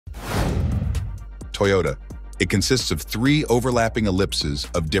Toyota. It consists of 3 overlapping ellipses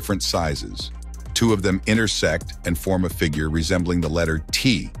of different sizes. 2 of them intersect and form a figure resembling the letter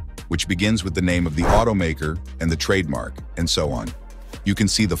T, which begins with the name of the automaker and the trademark, and so on. You can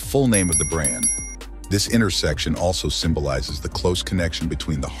see the full name of the brand. This intersection also symbolizes the close connection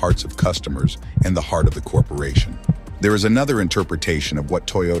between the hearts of customers and the heart of the corporation. There is another interpretation of what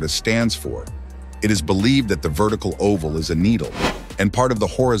Toyota stands for. It is believed that the vertical oval is a needle, and part of the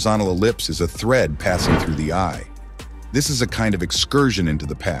horizontal ellipse is a thread passing through the eye. This is a kind of excursion into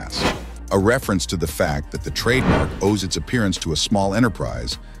the past, a reference to the fact that the trademark owes its appearance to a small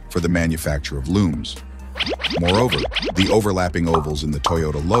enterprise for the manufacture of looms. Moreover, the overlapping ovals in the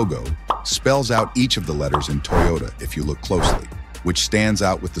Toyota logo spells out each of the letters in Toyota if you look closely, which stands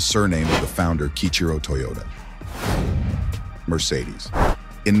out with the surname of the founder Kiichiro Toyota. Mercedes.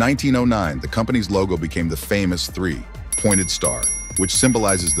 In 1909, the company's logo became the famous 3-pointed star, which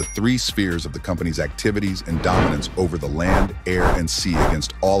symbolizes the 3 spheres of the company's activities and dominance over the land, air, and sea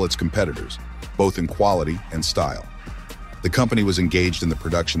against all its competitors, both in quality and style. The company was engaged in the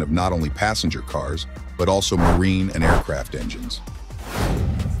production of not only passenger cars, but also marine and aircraft engines.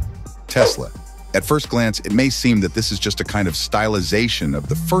 Tesla. At first glance, it may seem that this is just a kind of stylization of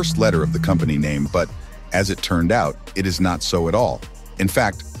the first letter of the company name, but as it turned out, it is not so at all. In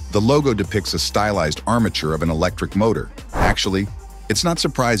fact, the logo depicts a stylized armature of an electric motor. Actually, it's not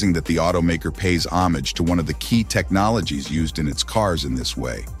surprising that the automaker pays homage to one of the key technologies used in its cars in this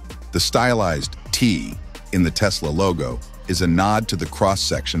way. The stylized T in the Tesla logo is a nod to the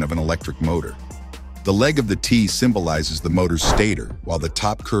cross-section of an electric motor. The leg of the T symbolizes the motor's stator, while the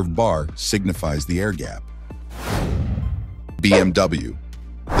top curved bar signifies the air gap. BMW.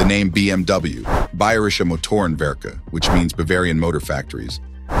 The name BMW, Bayerische Motorenwerke, which means Bavarian Motor Factories,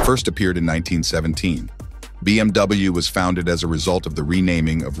 first appeared in 1917. BMW was founded as a result of the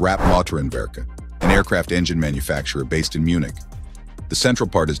renaming of Rapp Motorenwerke, an aircraft engine manufacturer based in Munich. The central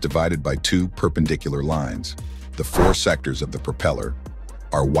part is divided by 2 perpendicular lines. The 4 sectors of the propeller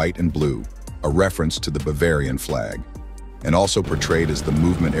are white and blue, a reference to the Bavarian flag, and also portrayed as the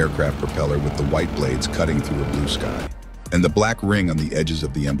movement aircraft propeller with the white blades cutting through a blue sky. And the black ring on the edges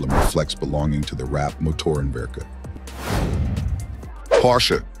of the emblem reflects belonging to the Rapp Motorenwerke.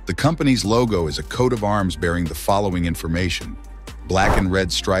 Porsche. The company's logo is a coat of arms bearing the following information. Black and red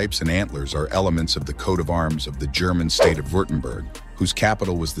stripes and antlers are elements of the coat of arms of the German state of Württemberg, whose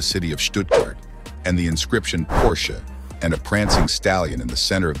capital was the city of Stuttgart, and the inscription Porsche and a prancing stallion in the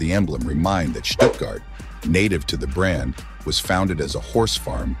center of the emblem remind that Stuttgart, native to the brand, was founded as a horse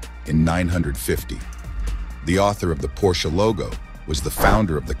farm in 950. The author of the Porsche logo was the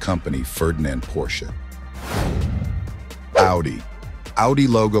founder of the company, Ferdinand Porsche. Audi. Audi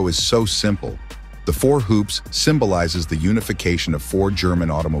logo is so simple. The 4 hoops symbolizes the unification of 4 German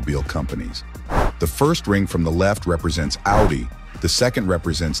automobile companies. The first ring from the left represents Audi, the second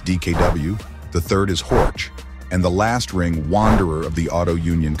represents DKW, the third is Horch, and the last ring Wanderer of the Auto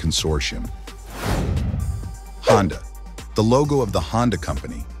Union Consortium. Honda. The logo of the Honda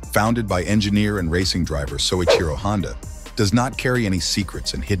company, founded by engineer and racing driver Soichiro Honda, does not carry any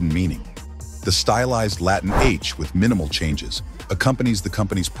secrets and hidden meaning. The stylized Latin H with minimal changes accompanies the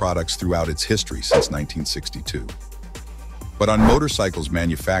company's products throughout its history since 1962. But on motorcycles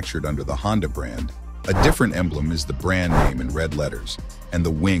manufactured under the Honda brand, a different emblem is the brand name in red letters and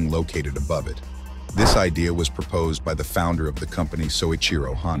the wing located above it. This idea was proposed by the founder of the company,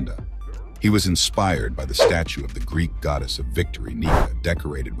 Soichiro Honda. He was inspired by the statue of the Greek goddess of victory, Nika,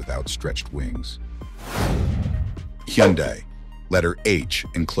 decorated with outstretched wings. Hyundai, letter H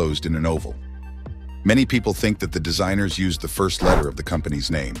enclosed in an oval. Many people think that the designers used the first letter of the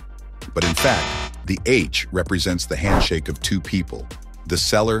company's name, but in fact, the H represents the handshake of 2 people, the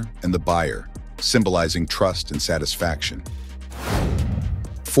seller and the buyer, symbolizing trust and satisfaction.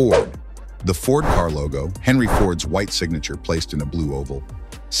 Ford. The Ford car logo, Henry Ford's white signature placed in a blue oval,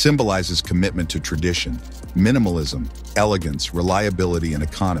 symbolizes commitment to tradition, minimalism, elegance, reliability, and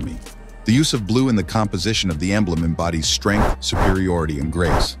economy. The use of blue in the composition of the emblem embodies strength, superiority, and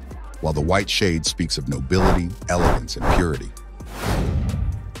grace, while the white shade speaks of nobility, elegance, and purity.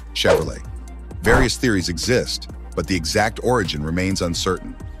 Chevrolet. Various theories exist, but the exact origin remains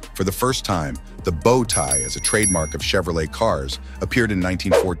uncertain. For the first time, the bow tie as a trademark of Chevrolet cars appeared in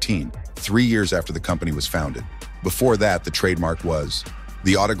 1914, 3 years after the company was founded. Before that, the trademark was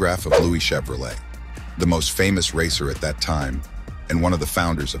the autograph of Louis Chevrolet, the most famous racer at that time and one of the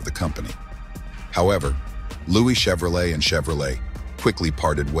founders of the company. However, Louis Chevrolet and Chevrolet quickly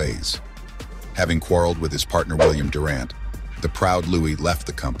parted ways. Having quarreled with his partner William Durant, the proud Louis left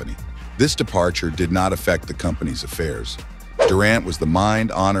the company. This departure did not affect the company's affairs. Durant was the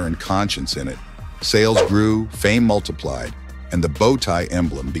mind, honor, and conscience in it, Sales grew, fame multiplied, and the bow tie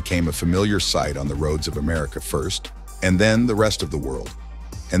emblem became a familiar sight on the roads of America first, and then the rest of the world.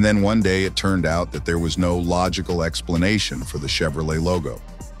 And then one day it turned out that there was no logical explanation for the Chevrolet logo.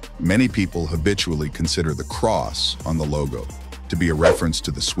 Many people habitually consider the cross on the logo to be a reference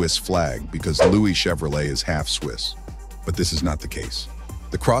to the Swiss flag because Louis Chevrolet is half Swiss. But this is not the case.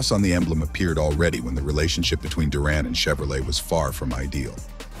 The cross on the emblem appeared already when the relationship between Durand and Chevrolet was far from ideal.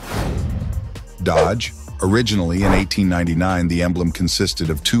 Dodge. Originally in 1899, the emblem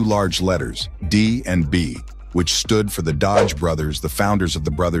consisted of two large letters, D and B, which stood for the Dodge brothers, the founders of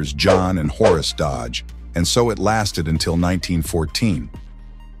the brothers John and Horace Dodge, and so it lasted until 1914.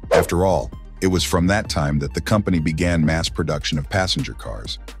 After all, it was from that time that the company began mass production of passenger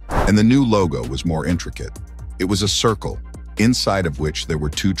cars, and the new logo was more intricate. It was a circle, inside of which there were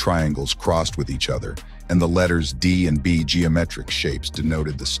two triangles crossed with each other, and the letters D and B geometric shapes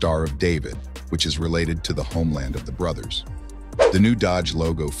denoted the Star of David, which is related to the homeland of the brothers. The new Dodge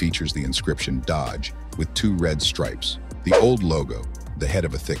logo features the inscription Dodge with two red stripes. The old logo, the head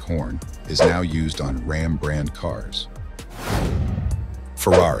of a thick horn, is now used on Ram brand cars.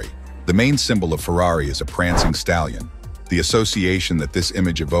 Ferrari. The main symbol of Ferrari is a prancing stallion. The association that this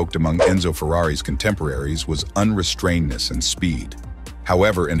image evoked among Enzo Ferrari's contemporaries was unrestrainedness and speed.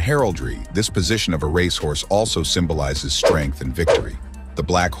 However, in heraldry, this position of a racehorse also symbolizes strength and victory. The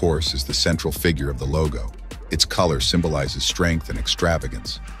black horse is the central figure of the logo. Its color symbolizes strength and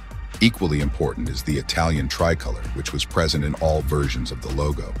extravagance. Equally important is the Italian tricolor, which was present in all versions of the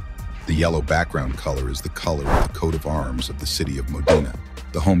logo. The yellow background color is the color of the coat of arms of the city of Modena,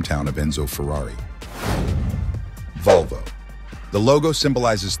 the hometown of Enzo Ferrari. Volvo. The logo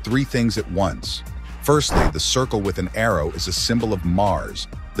symbolizes three things at once. Firstly, the circle with an arrow is a symbol of Mars,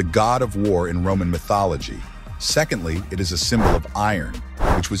 the god of war in Roman mythology. Secondly, it is a symbol of iron,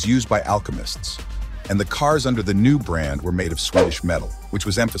 which was used by alchemists. And the cars under the new brand were made of Swedish metal, which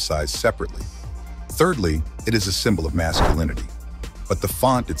was emphasized separately. Thirdly, it is a symbol of masculinity. But the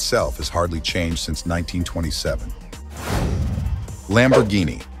font itself has hardly changed since 1927.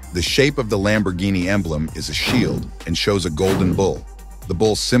 Lamborghini. The shape of the Lamborghini emblem is a shield and shows a golden bull. The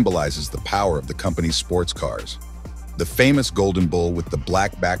bull symbolizes the power of the company's sports cars. The famous golden bull with the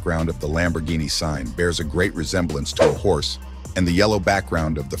black background of the Lamborghini sign bears a great resemblance to a horse and the yellow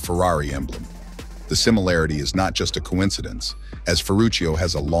background of the Ferrari emblem. The similarity is not just a coincidence, as Ferruccio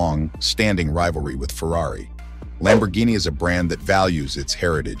has a long-standing rivalry with Ferrari. Lamborghini is a brand that values its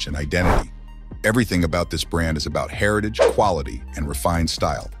heritage and identity. Everything about this brand is about heritage, quality, and refined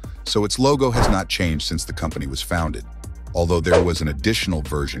style, so its logo has not changed since the company was founded. Although there was an additional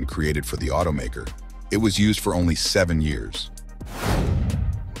version created for the automaker, it was used for only 7 years.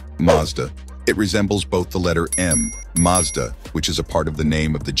 Mazda. It resembles both the letter M, Mazda, which is a part of the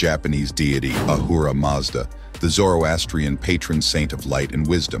name of the Japanese deity Ahura Mazda, the Zoroastrian patron saint of light and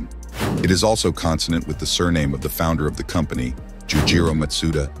wisdom. It is also consonant with the surname of the founder of the company, Jujiro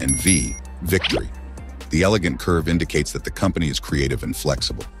Matsuda, and V, victory. The elegant curve indicates that the company is creative and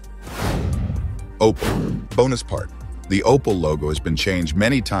flexible. Opel. Bonus part. The Opel logo has been changed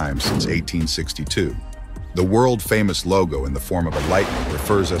many times since 1862. The world-famous logo in the form of a lightning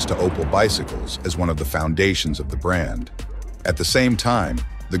refers us to Opel bicycles as one of the foundations of the brand. At the same time,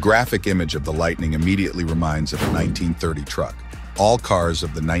 the graphic image of the lightning immediately reminds of a 1930 truck. All cars of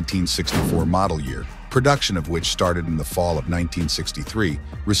the 1964 model year, production of which started in the fall of 1963,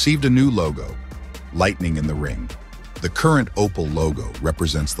 received a new logo, Lightning in the Ring. The current Opel logo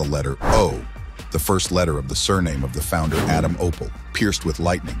represents the letter O, the first letter of the surname of the founder Adam Opel, pierced with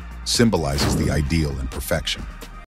lightning, symbolizes the ideal and perfection.